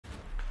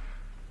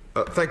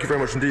Thank you very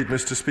much indeed,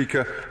 Mr.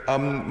 Speaker.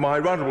 My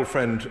honourable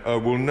friend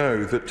will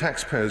know that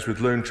taxpayers with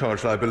loan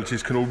charge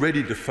liabilities can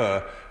already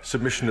defer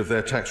submission of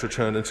their tax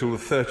return until the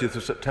 30th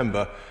of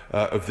September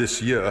of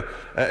this year.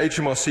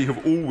 HMRC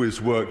have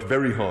always worked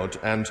very hard,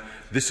 and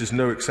this is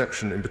no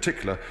exception in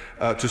particular,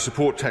 to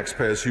support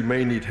taxpayers who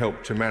may need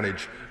help to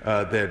manage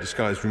their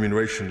disguised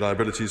remuneration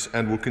liabilities,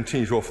 and will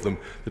continue to offer them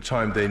the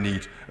time they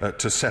need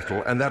to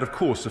settle. And that, of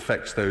course,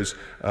 affects those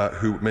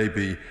who may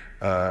be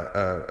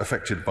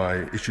affected by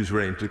issues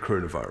relating to the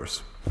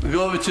coronavirus. We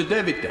go over to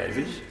David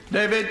Davies.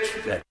 David.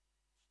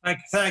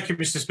 Thank you,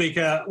 Mr.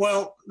 Speaker.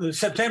 Well,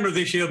 September of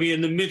this year will be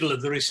in the middle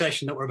of the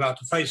recession that we're about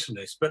to face from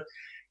this. But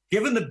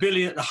given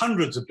the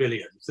hundreds of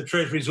billions the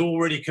Treasury is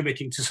already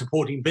committing to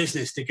supporting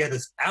business to get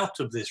us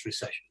out of this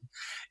recession,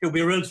 it will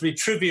be a relatively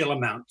trivial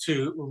amount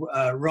to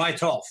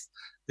write off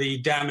the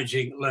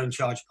damaging loan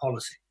charge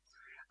policy.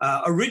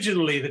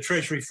 Originally, the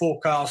Treasury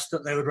forecast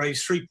that they would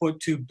raise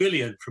 £3.2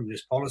 billion from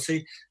this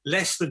policy,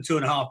 less than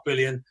 £2.5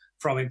 billion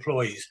from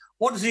employees.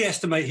 What does he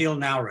estimate he'll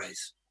now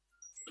raise?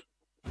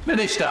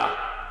 Minister.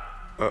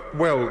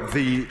 Well,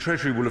 the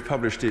Treasury will have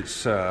published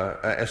its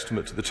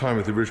estimate at the time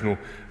of the original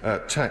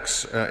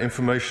tax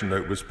information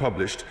note was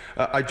published.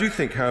 I do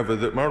think, however,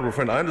 that my honourable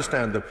friend, I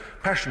understand the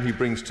passion he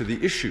brings to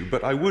the issue,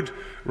 but I would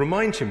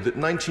remind him that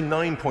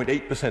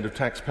 99.8% of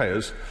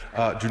taxpayers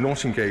do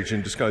not engage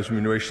in disguised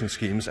remuneration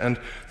schemes, and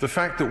the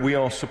fact that we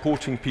are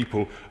supporting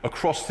people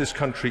across this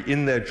country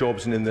in their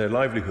jobs and in their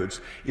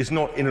livelihoods is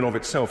not in and of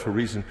itself a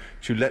reason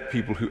to let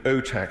people who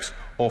owe tax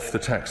off the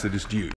tax that is due.